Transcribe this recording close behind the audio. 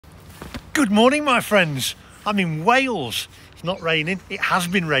Good morning, my friends. I'm in Wales. It's not raining. It has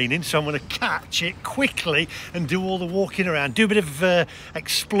been raining, so I'm going to catch it quickly and do all the walking around, do a bit of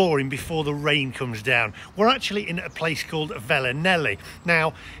exploring before the rain comes down. We're actually in a place called Felinheli.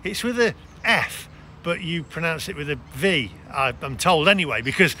 Now, it's with a F, but you pronounce it with a V, I'm told anyway,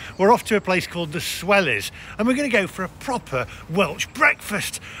 because we're off to a place called the Swellies, and we're going to go for a proper Welsh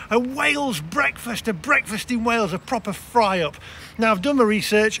breakfast, a Wales breakfast, a breakfast in Wales, a proper fry-up. Now, I've done my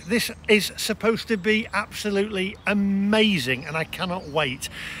research. This is supposed to be absolutely amazing, and I cannot wait.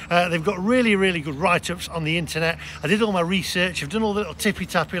 They've got really, really good write-ups on the internet. I did all my research. I've done all the little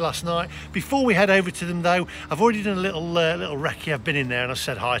tippy-tappy last night. Before we head over to them, though, I've already done a little recce. I've been in there and I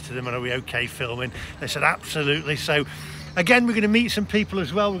said hi to them, and are we okay filming? They said absolutely. So again, we're going to meet some people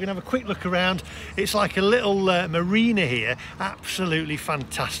as well. We're going to have a quick look around. It's like a little marina here. Absolutely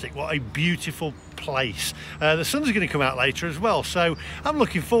fantastic. What a beautiful place. The sun's going to come out later as well, so I'm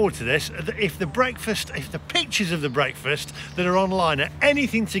looking forward to this. If the pictures of the breakfast that are online are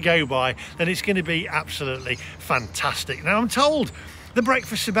anything to go by, then it's going to be absolutely fantastic. Now, I'm told the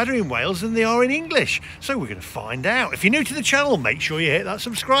breakfasts are better in Wales than they are in English, so we're going to find out. If you're new to the channel, make sure you hit that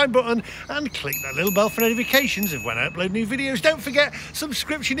subscribe button and click that little bell for notifications of when I upload new videos. Don't forget,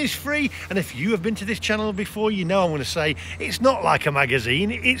 subscription is free, and if you have been to this channel before, you know I'm going to say it's not like a magazine,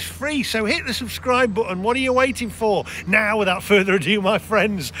 it's free, so hit the subscribe button. What are you waiting for? Now, without further ado, my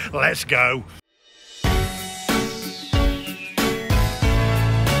friends, let's go.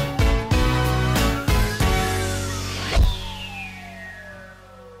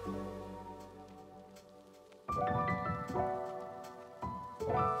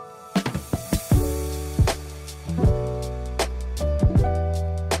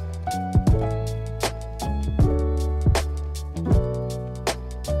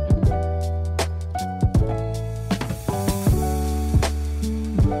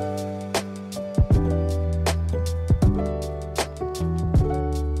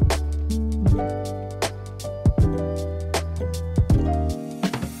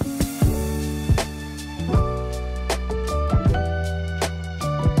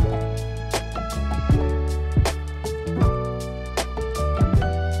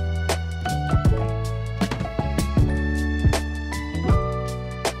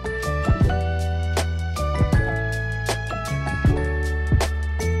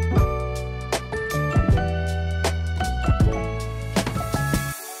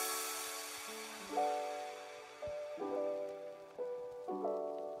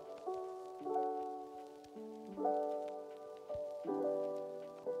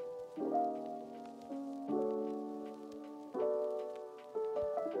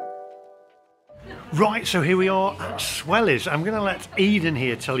 Right, so here we are at Swellies. I'm going to let Eden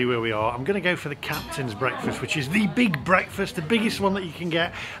here tell you where we are. I'm going to go for the captain's breakfast, which is the big breakfast, the biggest one that you can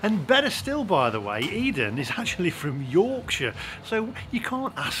get. And better still, by the way, Eden is actually from Yorkshire, so you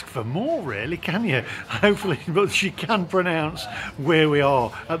can't ask for more, really, can you? Hopefully, but she can pronounce where we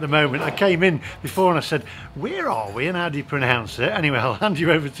are at the moment. I came in before and I said, where are we and how do you pronounce it? Anyway, I'll hand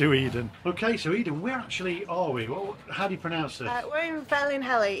you over to Eden. Okay, so Eden, where actually are we? How do you pronounce it? We're in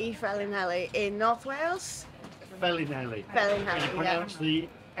Felinheli, Felinheli in North Wales. Felinheli. Felinheli, you pronounce the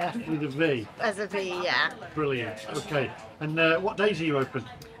F with a V? As a V, yeah. Brilliant. Okay. And what days are you open?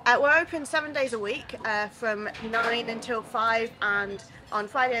 We're open 7 days a week, from 9 until 5, and on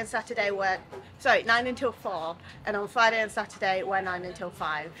Friday and Saturday 9 until 4, and on Friday and Saturday we're 9 until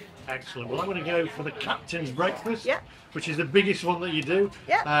 5. Excellent. Well, I'm going to go for the captain's breakfast, yeah, which is the biggest one that you do.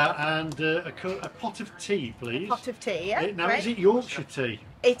 Yeah. And a pot of tea, please. A pot of tea, yeah. Now, right. Is it Yorkshire tea?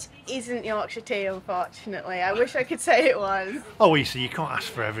 It isn't Yorkshire tea, unfortunately. I wish I could say it was. Oh, Issa, you can't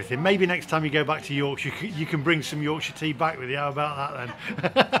ask for everything. Maybe next time you go back to Yorkshire, you can bring some Yorkshire tea back with you. How about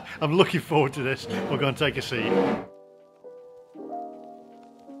that then? I'm looking forward to this. We'll go and take a seat.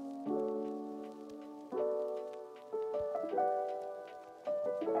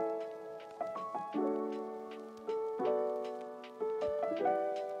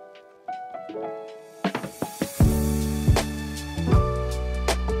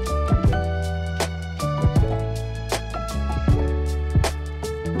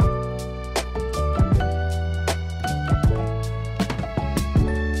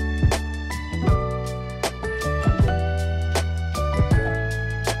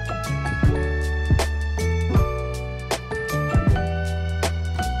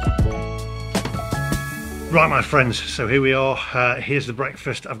 Right, my friends, so here we are. Here's the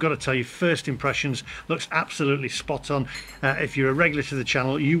breakfast. I've got to tell you, first impressions, looks absolutely spot on. If you're a regular to the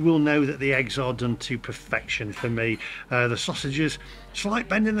channel, you will know that the eggs are done to perfection for me. The sausages, slight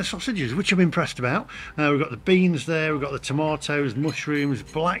bend in the sausages, which I'm impressed about. We've got the beans there, we've got the tomatoes, mushrooms,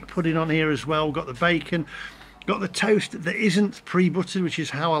 black pudding on here as well. We've got the bacon. Got the toast that isn't pre-buttered, which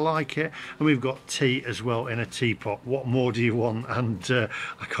is how I like it, and we've got tea as well in a teapot. What more do you want? And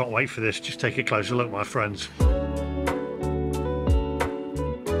I can't wait for this. Just take a closer look, my friends.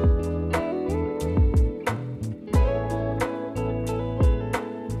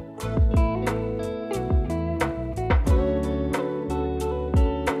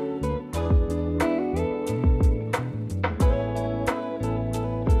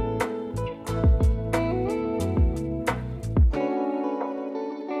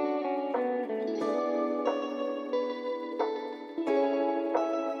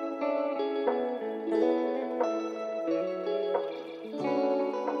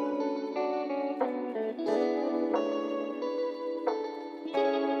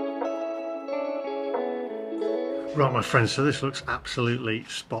 Right, my friends, so this looks absolutely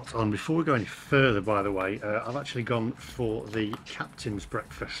spot on. Before we go any further, by the way, I've actually gone for the captain's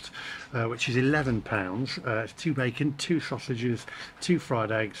breakfast, which is £11. It's 2 bacon, 2 sausages, 2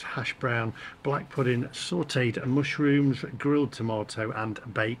 fried eggs, hash brown, black pudding, sautéed mushrooms, grilled tomato and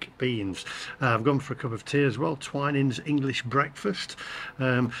baked beans. I've gone for a cup of tea as well, Twining's English breakfast.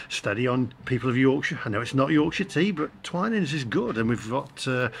 Steady on people of Yorkshire. I know it's not Yorkshire tea, but Twining's is good, and we've got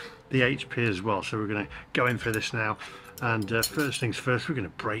the HP as well, so we're going to go in for this now. And first things first, we're going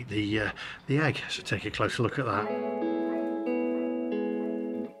to break the egg, so take a closer look at that.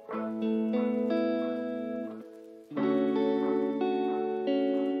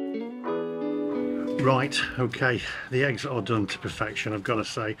 Right, okay, the eggs are done to perfection, I've got to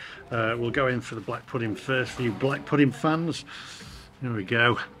say. We'll go in for the black pudding first. For you black pudding fans, here we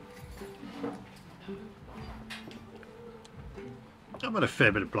go. I've had a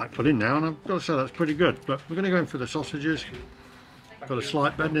fair bit of black pudding now, and I've got to say that's pretty good. But we're going to go in for the sausages. Got a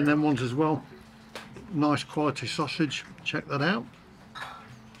slight bend in them ones as well. Nice quality sausage. Check that out.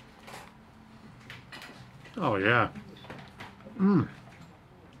 Oh yeah.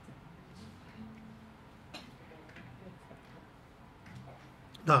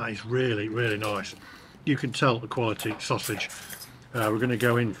 That is really, really nice. You can tell the quality sausage. We're going to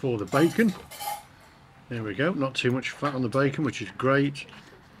go in for the bacon. There we go, not too much fat on the bacon, which is great.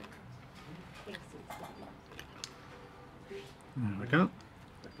 There we go.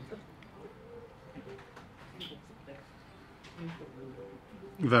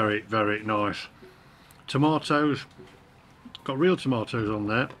 Very, very nice. Tomatoes, got real tomatoes on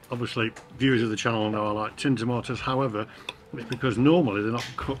there. Obviously, viewers of the channel know I like tin tomatoes, however, it's because normally they're not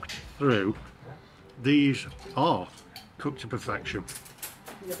cooked through. These are cooked to perfection.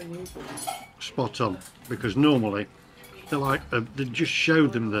 Spot on, because normally they're like they just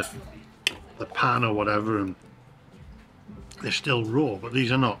showed them the pan or whatever and they're still raw, but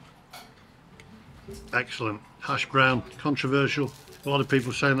these are not. Excellent. Hash brown, controversial, a lot of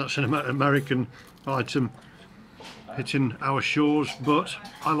people saying that's an American item hitting our shores, but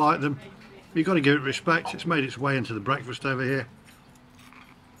I like them. You've got to give it respect. It's made its way into the breakfast over here.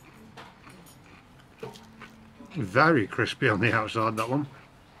 Very crispy on the outside, that one.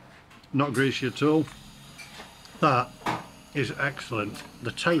 Not greasy at all. That is excellent.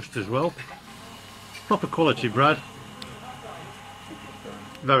 The toast as well. Proper quality bread.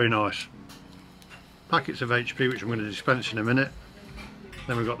 Very nice. Packets of HP, which I'm going to dispense in a minute.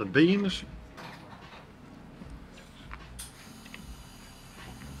 Then we've got the beans.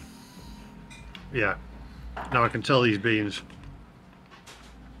 Yeah. Now I can tell these beans.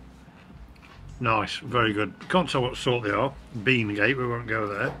 Nice, very good. Can't tell what sort they are. Beangate, we won't go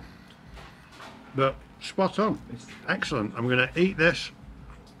there. But spot on. Excellent. I'm going to eat this.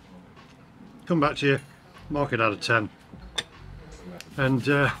 Come back to you. Mark it out of 10.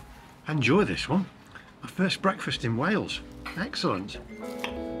 And enjoy this one. My first breakfast in Wales. Excellent.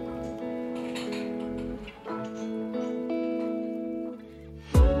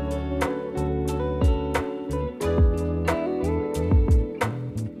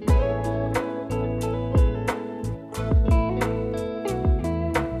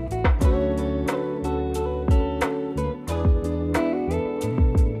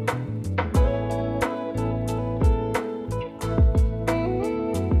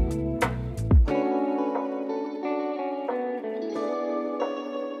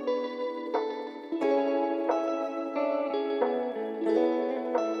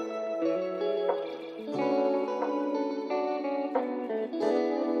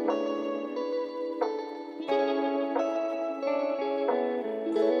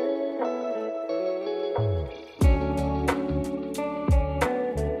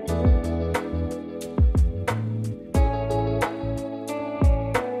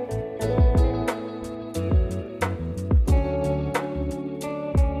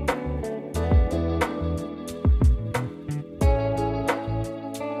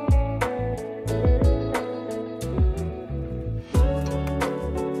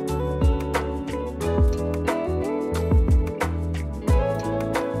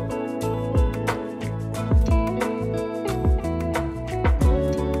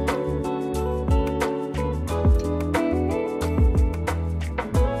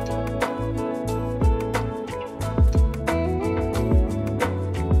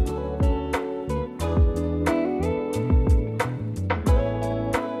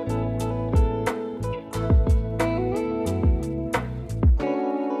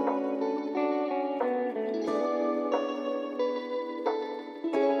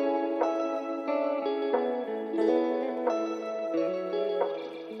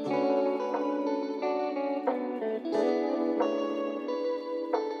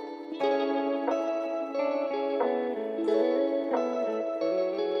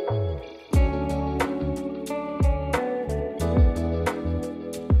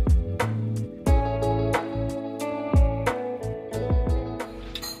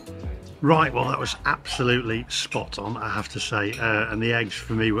 Right, well that was absolutely spot on, I have to say, and the eggs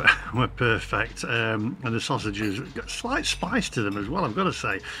for me were perfect, and the sausages got slight spice to them as well, I've got to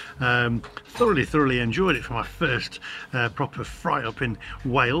say. Thoroughly enjoyed it for my first proper fry up in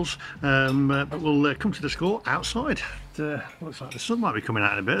Wales, but we'll come to the score outside. Looks like the sun might be coming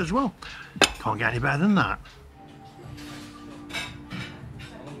out in a bit as well. Can't get any better than that.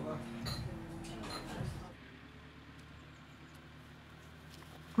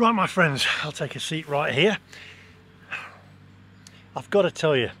 Right, my friends, I'll take a seat right here. I've got to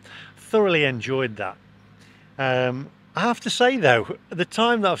tell you, thoroughly enjoyed that. I have to say though, the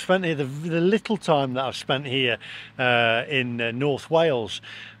time that I've spent here, the little time that I've spent here in North Wales,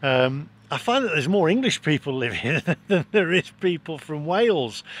 I find that there's more English people living here than there is people from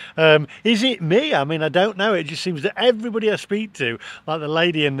Wales. Is it me? I mean, I don't know. It just seems that everybody I speak to, like the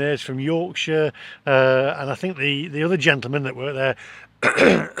lady in there is from Yorkshire, and I think the other gentleman that worked there,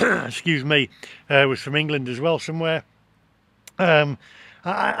 excuse me, was from England as well somewhere.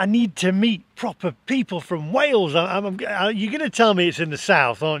 I need to meet proper people from Wales. You're going to tell me it's in the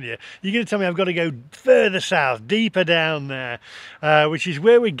south, aren't you? You're going to tell me I've got to go further south, deeper down there, which is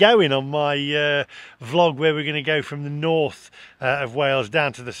where we're going on my vlog, where we're going to go from the north of Wales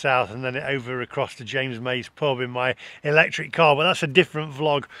down to the south and then over across to James May's pub in my electric car. But that's a different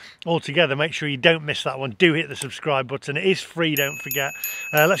vlog altogether. Make sure you don't miss that one. Do hit the subscribe button. It is free, don't forget.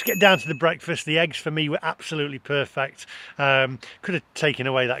 Let's get down to the breakfast. The eggs for me were absolutely perfect. Could have taken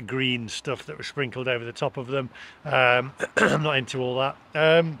away that green stuff that was sprinkled over the top of them. I'm not into all that.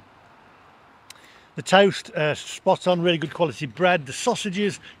 The toast, spot on, really good quality bread. The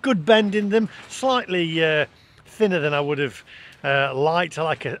sausages, good bend in them, slightly thinner than I would have liked.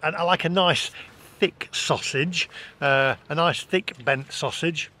 I like a nice thick sausage, a nice thick bent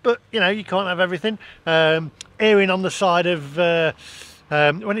sausage, but you know, you can't have everything. Earring on the side of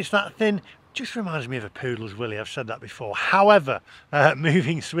when it's that thin, just reminds me of a poodle's willy. I've said that before. However,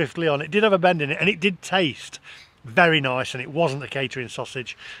 moving swiftly on, it did have a bend in it and it did taste very nice, and it wasn't a catering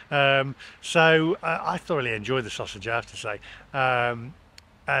sausage. So I thoroughly enjoyed the sausage, I have to say.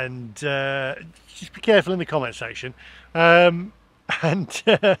 And just be careful in the comment section. And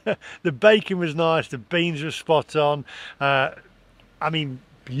the bacon was nice, the beans were spot on. I mean,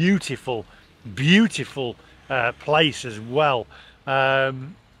 beautiful place as well.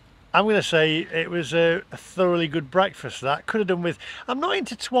 I'm going to say it was a thoroughly good breakfast. That could have done with. I'm not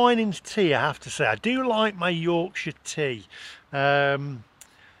into Twining's tea, I have to say. I do like my Yorkshire tea, and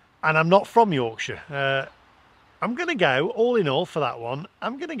I'm not from Yorkshire. I'm going to go, all in all, for that one,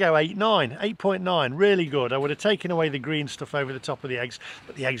 I'm going to go 8.9, really good. I would have taken away the green stuff over the top of the eggs,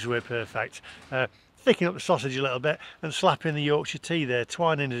 but the eggs were perfect. Thicken up the sausage a little bit and slap in the Yorkshire tea there.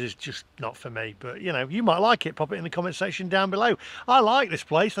 Twining is just not for me, but you know, you might like it. Pop it in the comment section down below. I like this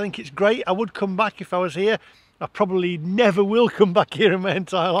place. I think it's great. I would come back if I was here. I probably never will come back here in my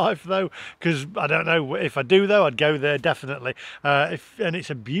entire life though, because I don't know. If I do though, I'd go there definitely. And it's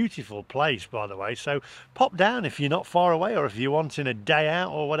a beautiful place, by the way, so pop down if you're not far away, or if you're wanting a day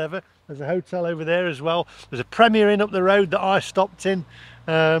out or whatever. There's a hotel over there as well. There's a Premier Inn up the road that I stopped in.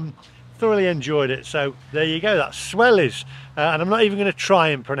 Thoroughly enjoyed it. So there you go, that's Swellies, and I'm not even going to try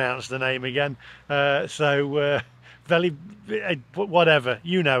and pronounce the name again. Whatever,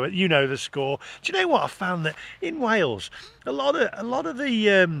 you know it, you know the score. Do you know what I found? That in Wales, a lot of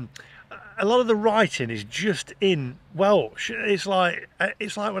the a lot of the writing is just in Welsh. It's like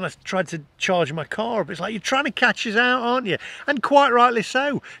when I tried to charge my car up. It's like, you're trying to catch us out, aren't you? And quite rightly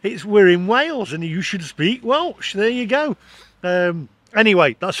so. We're in Wales and you should speak Welsh. There you go.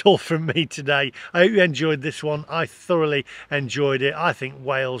 Anyway, that's all from me today. I hope you enjoyed this one. I thoroughly enjoyed it. I think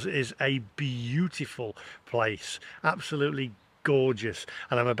Wales is a beautiful place. Absolutely gorgeous.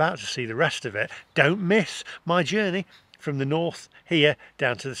 And I'm about to see the rest of it. Don't miss my journey from the north here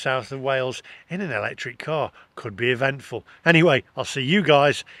down to the south of Wales in an electric car. Could be eventful. Anyway, I'll see you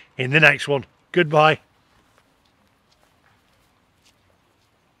guys in the next one. Goodbye.